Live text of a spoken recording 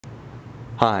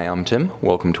Hi, I'm Tim.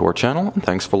 Welcome to our channel, and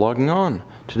thanks for logging on.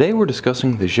 Today we're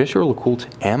discussing the Jaeger-Lecoultre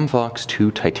AMVOX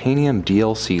 2 Titanium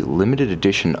DLC limited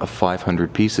edition of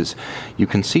 500 pieces. You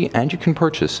can see and you can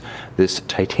purchase this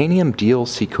titanium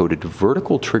DLC-coated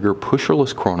vertical trigger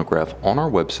pusherless chronograph on our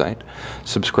website.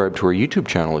 Subscribe to our YouTube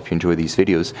channel if you enjoy these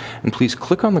videos, and please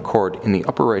click on the card in the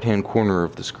upper right-hand corner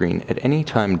of the screen at any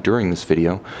time during this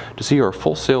video to see our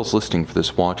full sales listing for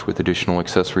this watch with additional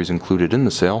accessories included in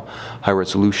the sale,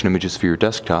 high-resolution images for your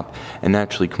desktop, and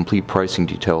naturally complete pricing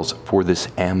details for this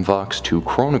AMVOX 2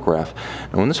 chronograph.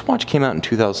 Now, when this watch came out in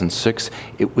 2006,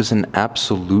 it was an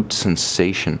absolute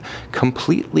sensation,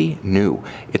 completely new.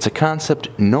 It's a concept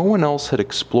no one else had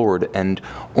explored, and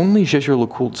only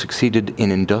Jaeger-Lecoultre succeeded in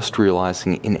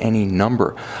industrializing in any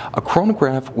number. A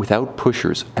chronograph without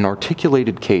pushers, an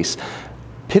articulated case,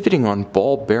 pivoting on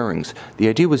ball bearings. The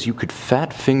idea was you could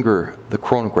fat finger the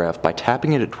chronograph by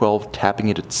tapping it at 12, tapping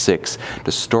it at 6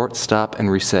 to start, stop, and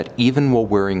reset even while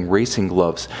wearing racing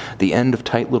gloves. The end of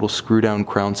tight little screw down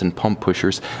crowns and pump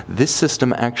pushers. This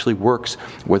system actually works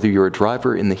whether you're a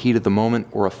driver in the heat of the moment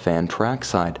or a fan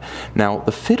trackside. Now,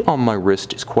 the fit on my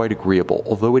wrist is quite agreeable,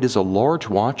 although it is a large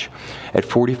watch at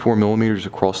 44 millimeters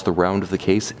across the round of the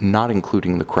case, not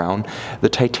including the crown. The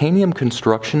titanium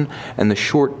construction and the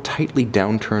short, tightly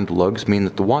downturned lugs mean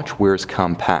that the watch wears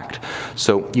compact.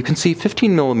 So you can see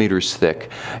 15 millimeters thick.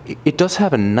 It does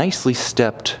have a nicely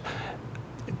stepped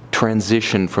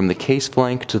transition from the case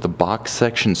flank to the box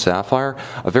section sapphire,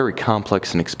 a very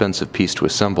complex and expensive piece to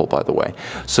assemble, by the way.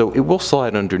 So it will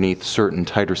slide underneath certain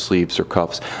tighter sleeves or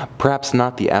cuffs. Perhaps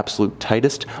not the absolute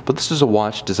tightest, but this is a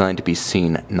watch designed to be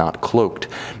seen, not cloaked.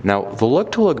 Now, the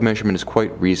lug-to-lug measurement is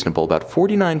quite reasonable, about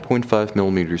 49.5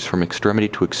 millimeters from extremity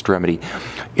to extremity.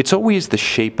 It's always the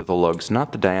shape of the lugs,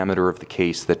 not the diameter of the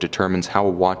case, that determines how a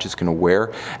watch is going to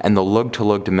wear, and the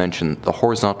lug-to-lug dimension, the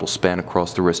horizontal span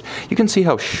across the wrist. You can see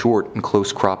how short and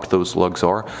close cropped those lugs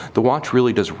are. The watch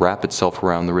really does wrap itself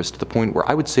around the wrist to the point where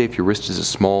I would say if your wrist is as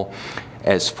small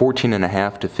as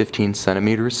 14.5 to 15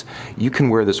 centimeters, you can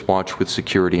wear this watch with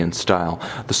security and style.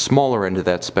 The smaller end of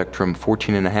that spectrum,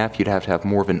 14.5, you'd have to have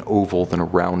more of an oval than a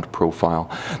round profile.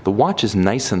 The watch is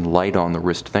nice and light on the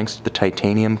wrist thanks to the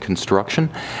titanium construction,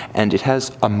 and it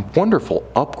has a wonderful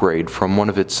upgrade from one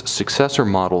of its successor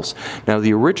models. Now,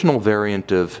 the original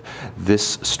variant of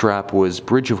this strap was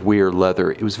bridge of weir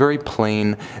leather. It was very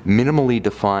plain, minimally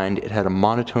defined. It had a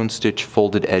monotone stitch,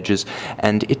 folded edges,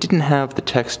 and it didn't have the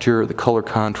texture, the color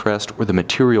contrast, or the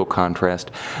material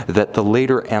contrast that the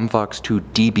later AMVOX 2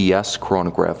 DBS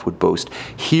chronograph would boast.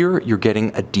 Here you're getting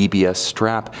a DBS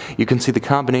strap. You can see the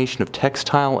combination of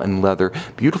textile and leather,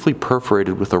 beautifully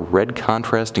perforated with a red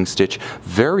contrasting stitch,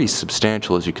 very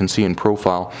substantial as you can see in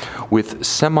profile, with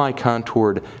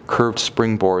semi-contoured curved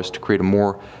spring bars to create a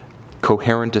more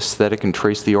coherent aesthetic and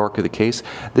trace the arc of the case.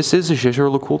 This is a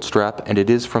Jaeger-Lecoultre strap, and it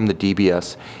is from the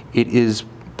DBS. It is,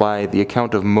 by the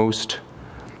account of most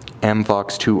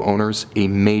AMVOX 2 owners, a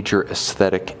major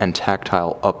aesthetic and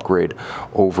tactile upgrade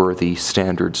over the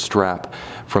standard strap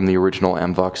from the original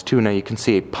AMVOX 2. Now you can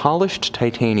see a polished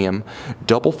titanium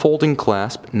double folding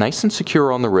clasp, nice and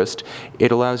secure on the wrist.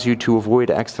 It allows you to avoid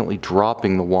accidentally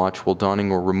dropping the watch while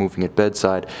donning or removing it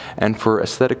bedside, and for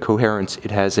aesthetic coherence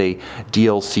it has a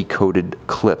DLC coated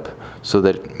clip so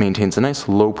that it maintains a nice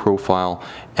low profile,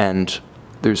 and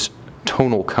there's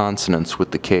tonal consonance with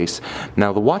the case.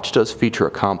 Now, the watch does feature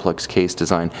a complex case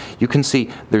design. You can see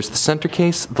there's the center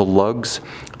case, the lugs,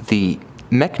 the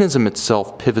mechanism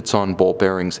itself pivots on ball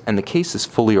bearings, and the case is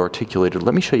fully articulated.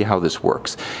 Let me show you how this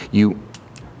works. You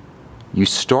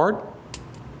start,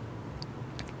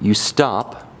 you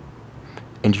stop,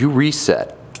 and you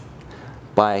reset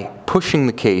by pushing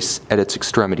the case at its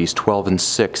extremities, 12 and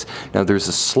 6. Now, there's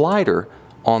a slider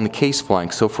on the case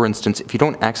flank. So for instance, if you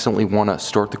don't accidentally want to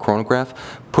start the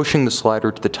chronograph, pushing the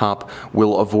slider to the top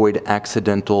will avoid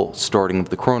accidental starting of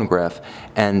the chronograph.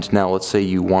 And now let's say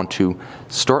you want to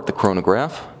start the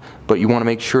chronograph, but you want to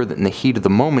make sure that in the heat of the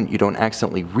moment you don't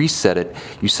accidentally reset it.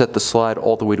 You set the slide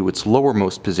all the way to its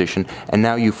lowermost position, and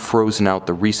now you've frozen out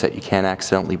the reset. You can't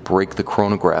accidentally break the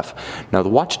chronograph. Now, the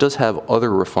watch does have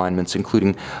other refinements,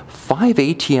 including 5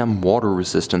 ATM water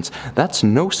resistance. That's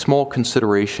no small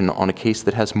consideration on a case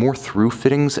that has more through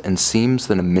fittings and seams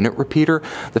than a minute repeater.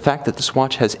 The fact that this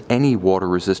watch has any water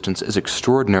resistance is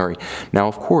extraordinary. Now,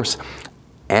 of course,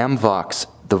 AMVOX,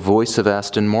 the voice of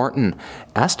Aston Martin.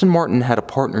 Aston Martin had a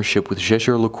partnership with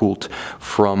Jaeger-Lecoultre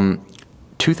from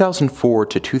 2004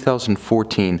 to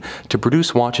 2014 to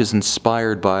produce watches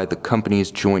inspired by the company's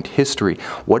joint history.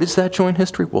 What is that joint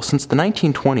history? Well, since the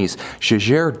 1920s,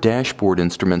 Jaeger dashboard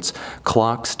instruments,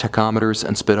 clocks, tachometers,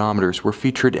 and speedometers were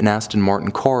featured in Aston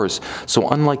Martin cars. So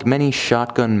unlike many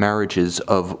shotgun marriages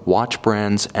of watch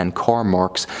brands and car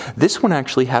marks, this one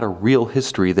actually had a real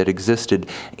history that existed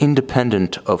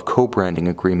independent of co-branding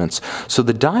agreements. So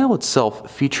the dial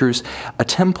itself features a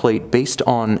template based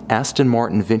on Aston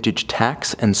Martin vintage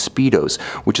tacks and speedos,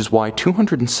 which is why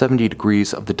 270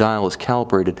 degrees of the dial is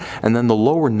calibrated, and then the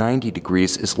lower 90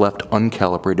 degrees is left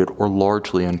uncalibrated or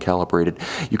largely uncalibrated.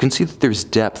 You can see that there's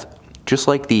depth. Just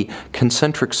like the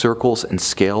concentric circles and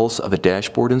scales of a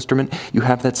dashboard instrument, you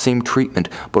have that same treatment,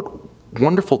 but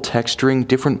wonderful texturing,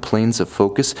 different planes of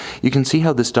focus. You can see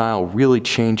how this dial really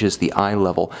changes the eye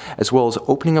level, as well as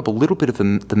opening up a little bit of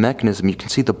the mechanism. You can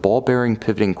see the ball bearing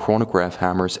pivoting chronograph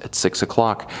hammers at 6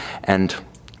 o'clock, and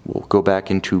we'll go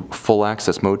back into full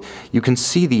access mode. You can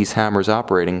see these hammers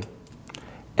operating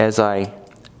as I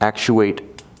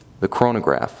actuate the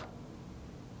chronograph.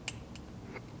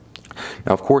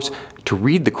 Now, of course, to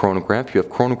read the chronograph, you have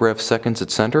chronograph seconds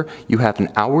at center, you have an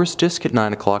hours disc at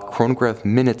 9 o'clock, chronograph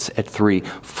minutes at 3,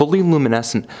 fully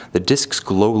luminescent. The discs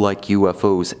glow like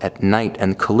UFOs at night,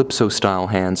 and Calypso-style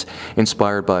hands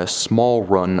inspired by a small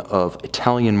run of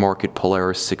Italian market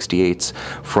Polaris 68s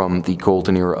from the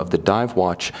golden era of the dive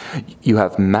watch. You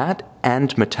have matte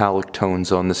and metallic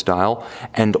tones on this dial,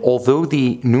 and although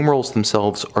the numerals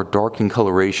themselves are dark in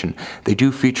coloration, they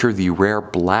do feature the rare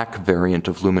black variant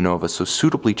of luminova, so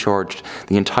suitably charged,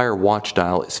 the entire watch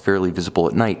dial is fairly visible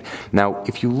at night. Now,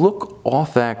 if you look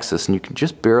off axis, and you can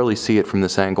just barely see it from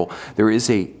this angle, there is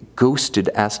a ghosted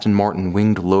Aston Martin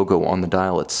winged logo on the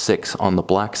dial at 6 on the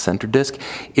black center disc.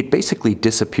 It basically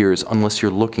disappears unless you're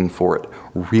looking for it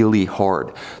really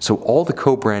hard. So all the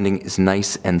co-branding is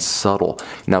nice and subtle.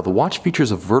 Now, the watch features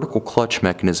a vertical clutch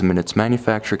mechanism in its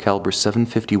manufacturer caliber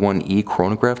 751E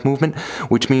chronograph movement,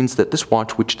 which means that this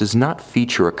watch, which does not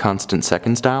feature a constant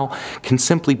seconds dial, can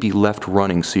simply be left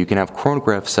running, so you can have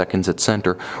chronograph seconds at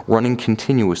center running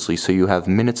continuously, so you have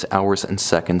minutes, hours, and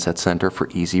seconds at center for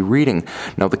easy reading.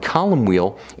 Now, the column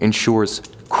wheel ensures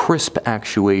crisp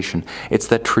actuation. It's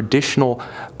that traditional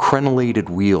crenellated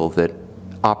wheel that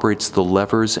operates the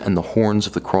levers and the horns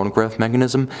of the chronograph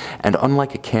mechanism, and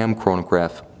unlike a cam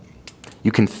chronograph,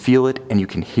 you can feel it and you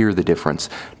can hear the difference.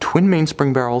 Twin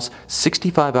mainspring barrels,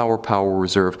 65-hour power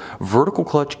reserve, vertical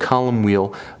clutch column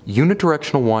wheel,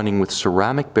 unidirectional winding with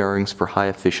ceramic bearings for high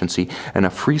efficiency, and a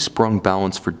free-sprung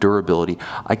balance for durability.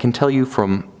 I can tell you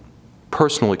from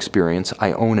personal experience,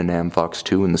 I own an AMVOX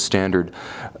 2 in the standard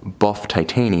buff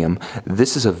titanium.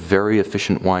 This is a very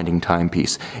efficient winding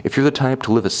timepiece. If you're the type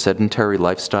to live a sedentary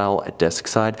lifestyle at desk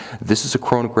side, this is a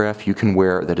chronograph you can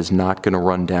wear that is not going to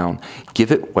run down.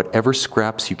 Give it whatever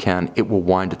scraps you can, it will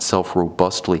wind itself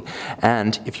robustly.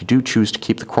 And if you do choose to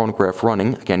keep the chronograph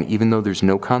running, again, even though there's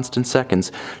no constant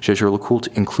seconds,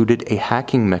 Jaeger-Lecoultre included a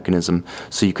hacking mechanism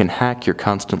so you can hack your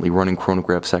constantly running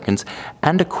chronograph seconds,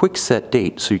 and a quick set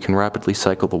date so you can rapidly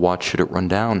cycle the watch should it run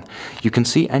down. You can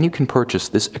see and you can purchase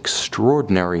this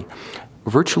extraordinary,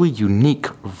 virtually unique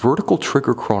vertical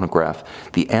trigger chronograph,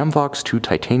 the AMVOX 2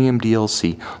 Titanium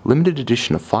DLC, limited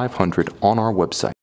edition of 500, on our website.